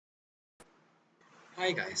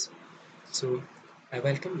Hi guys, so I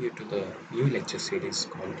welcome you to the new lecture series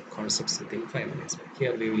called Concepts Within 5 Minutes.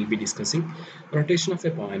 Here we will be discussing rotation of a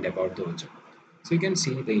point about the origin. So you can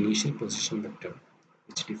see the initial position vector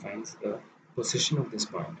which defines the position of this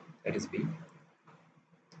point, that is B.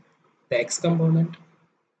 The x component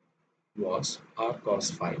was r cos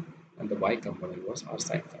phi and the y component was r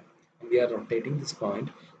sin phi. And we are rotating this point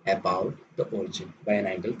about the origin by an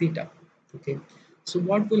angle theta. Okay. So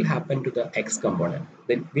what will happen to the x component?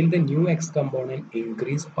 Then will the new x component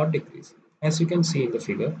increase or decrease? As you can see in the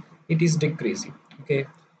figure, it is decreasing. Okay.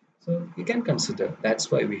 So you can consider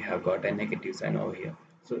that's why we have got a negative sign over here.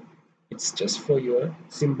 So it's just for your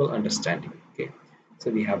simple understanding. Okay.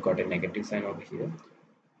 So we have got a negative sign over here,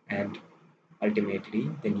 and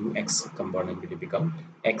ultimately the new x component will become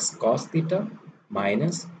x cos theta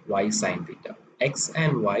minus y sin theta. X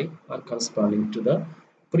and y are corresponding to the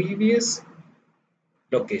previous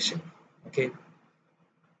location. Okay,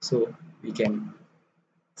 so we can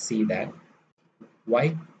see that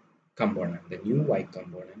y component, the new y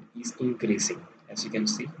component is increasing. As you can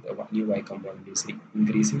see, the new y component is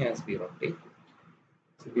increasing as we rotate.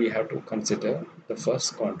 So we have to consider the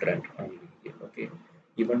first quadrant only here. Okay,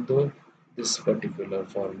 even though this particular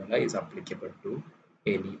formula is applicable to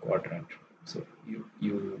any quadrant. So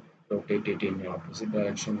you rotate it in the opposite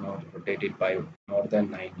direction or rotate it by more than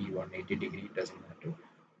 90, 180 degree, it doesn't matter,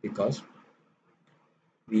 because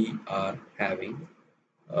we are having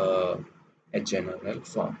uh, a general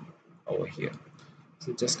form over here.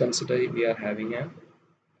 So just consider we are having a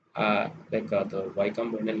the y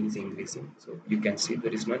component is increasing, so you can see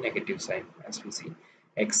there is no negative sign, as we see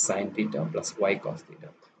x sine theta plus y cos theta.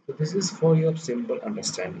 So this is for your simple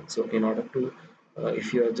understanding. So in order to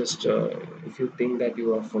if you are just if you think that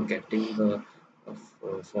you are forgetting the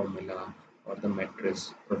formula or the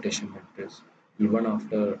matrix, rotation matrix, even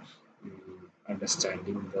after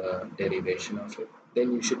understanding the derivation of it,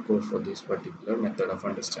 then you should go for this particular method of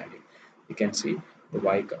understanding. You can see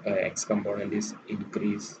the x component is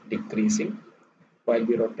decreasing while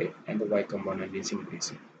we rotate, and the y component is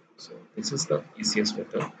increasing. So this is the easiest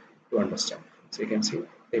method to understand. So you can see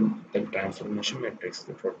the transformation matrix,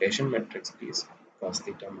 the rotation matrix is cos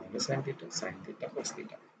theta minus sin theta cos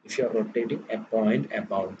theta. If you are rotating a point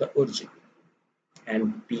about the origin,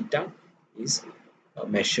 and theta is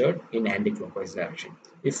measured in anti-clockwise direction.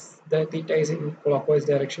 If the theta is in clockwise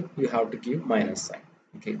direction, you have to give minus sign.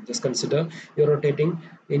 Okay, just consider you're rotating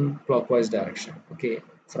in clockwise direction. Okay,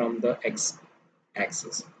 from the x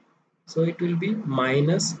axis, so it will be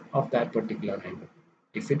minus of that particular angle.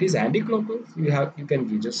 If it is anti-clockwise, you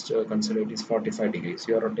can just consider it is 45 degrees.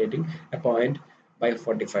 You are rotating a point by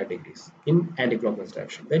 45 degrees in anti-clockwise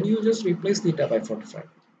direction. Then you just replace theta by 45.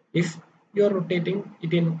 If you are rotating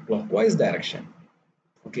it in clockwise direction,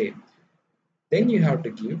 okay, then you have to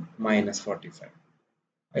give minus 45.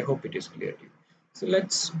 I hope it is clear to you. So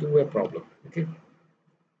let's do a problem. Okay,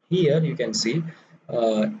 here you can see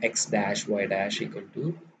x dash y dash equal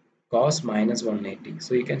to cos minus 180.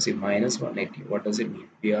 So you can see minus 180. What does it mean?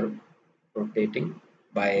 We are rotating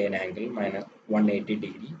by an angle minus 180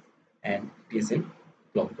 degree, and it is in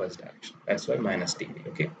clockwise direction. That's why minus degree.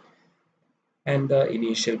 Okay, and the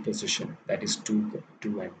initial position, that is 2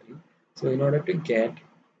 and 3. So in order to get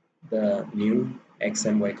the new x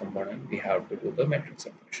and y component, we have to do the matrix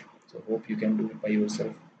operation. So hope you can do it by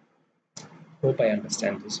yourself. Hope I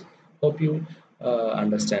understand this. Hope you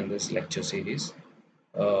understand this lecture series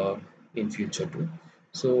uh, in future too.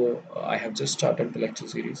 So I have just started the lecture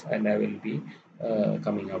series, and I will be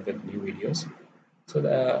coming up with new videos.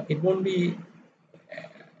 So it won't be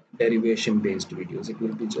derivation based videos. It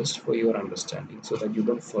will be just for your understanding, so that you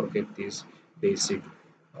don't forget these basic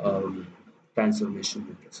transformation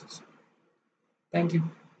matrices. Thank you.